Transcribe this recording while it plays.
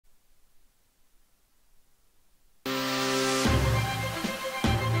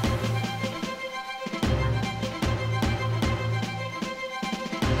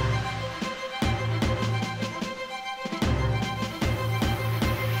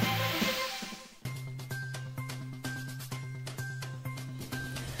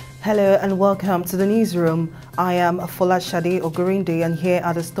Hello and welcome to the newsroom. I am Folashade Ogurinde and here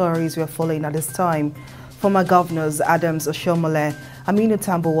are the stories we are following at this time. Former governors Adams Oshiomhole, Aminu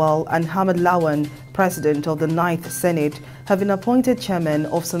Tambuwal and Hamad Lawan, President of the 9th Senate, have been appointed chairman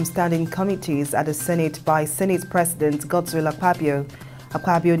of some standing committees at the Senate by Senate President Godswill Akpabio.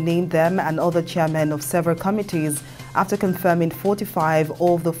 Akpabio named them and other chairmen of several committees after confirming 45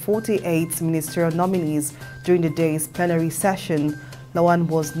 of the 48 ministerial nominees during the day's plenary session. Lawan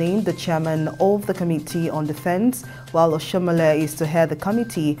was named the chairman of the Committee on Defense, while Oshiomhole is to head the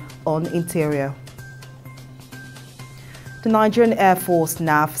Committee on Interior. The Nigerian Air Force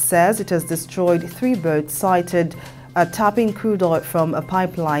NAF says it has destroyed 3 boats cited tapping crude oil from a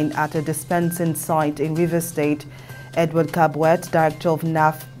pipeline at a dispensing site in Rivers State. Edward Kabwet, Director of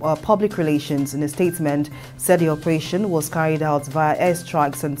NAF Public Relations, in a statement said the operation was carried out via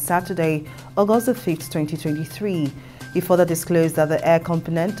airstrikes on Saturday, August 5, 2023. He further disclosed that the air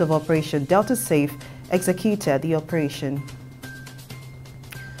component of Operation Delta Safe executed the operation.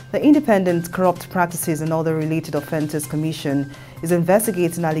 The Independent Corrupt Practices and Other Related Offences Commission is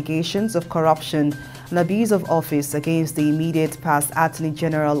investigating allegations of corruption and abuse of office against the immediate past Attorney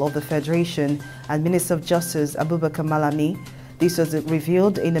General of the Federation and Minister of Justice Abubakar Malami. This was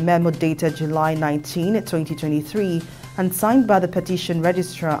revealed in a memo dated July 19, 2023 and signed by the Petition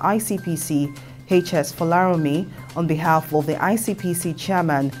Registrar ICPC H.S. Folaromi on behalf of the ICPC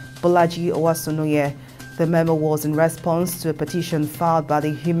Chairman Bolaji Owasonoye. The memo was in response to a petition filed by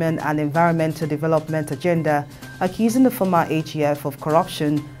the Human and Environmental Development Agenda accusing the former AGF of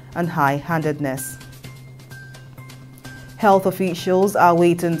corruption and high-handedness. Health officials are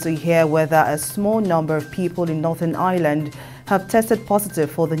waiting to hear whether a small number of people in Northern Ireland have tested positive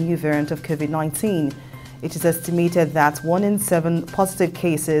for the new variant of COVID-19. It is estimated that 1 in 7 positive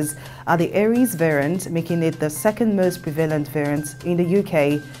cases are the Aries variant, making it the second most prevalent variant in the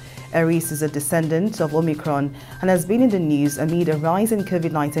UK. Aries is a descendant of Omicron and has been in the news amid a rise in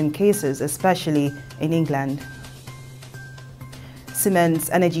COVID-19 cases, especially in England. Siemens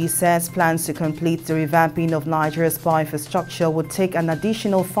Energy says plans to complete the revamping of Nigeria's power infrastructure would take an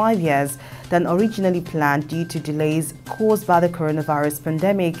additional 5 years than originally planned due to delays caused by the coronavirus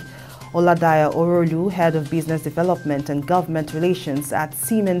pandemic. Oladayo Orolu, Head of Business Development and Government Relations at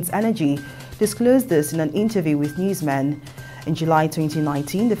Siemens Energy, disclosed this in an interview with newsmen. In July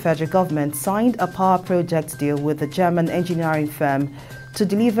 2019, the federal government signed a power project deal with the German engineering firm to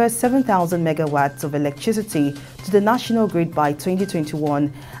deliver 7,000 megawatts of electricity to the national grid by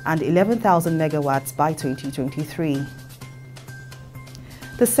 2021 and 11,000 megawatts by 2023.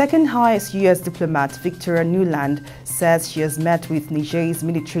 The second highest U.S. diplomat, Victoria Nuland, says she has met with Niger's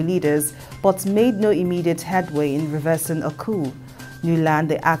military leaders but made no immediate headway in reversing a coup. Nuland,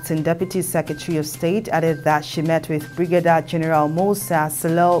 the acting Deputy Secretary of State, added that she met with Brigadier General Musa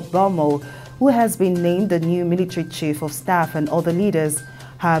Saleh Bomo, who has been named the new military chief of staff, and other leaders.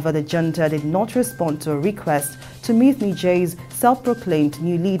 However, the junta did not respond to a request to meet Niger's self-proclaimed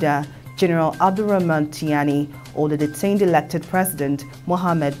new leader, General Abdurrahman Tiani, or the detained elected president,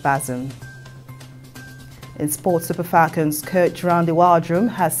 Mohamed Bazoum. In sports, Super Falcons coach Randy Wildrum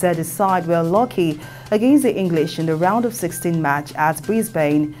has said his side were unlucky against the English in the round of 16 match at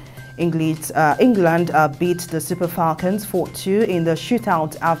Brisbane. England beat the Super Falcons 4-2 in the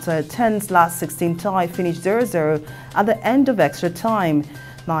shootout after a tense last 16 tie finished 0-0 at the end of extra time.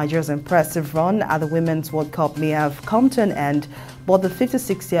 Nigeria's impressive run at the Women's World Cup may have come to an end, but the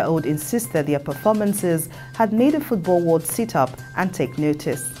 56-year-old insisted their performances had made the football world sit up and take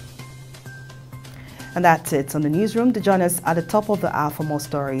notice. And that's it on the newsroom. To join us at the top of the hour for more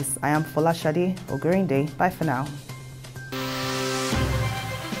stories. I am Folashade Ogurinde. Bye for now.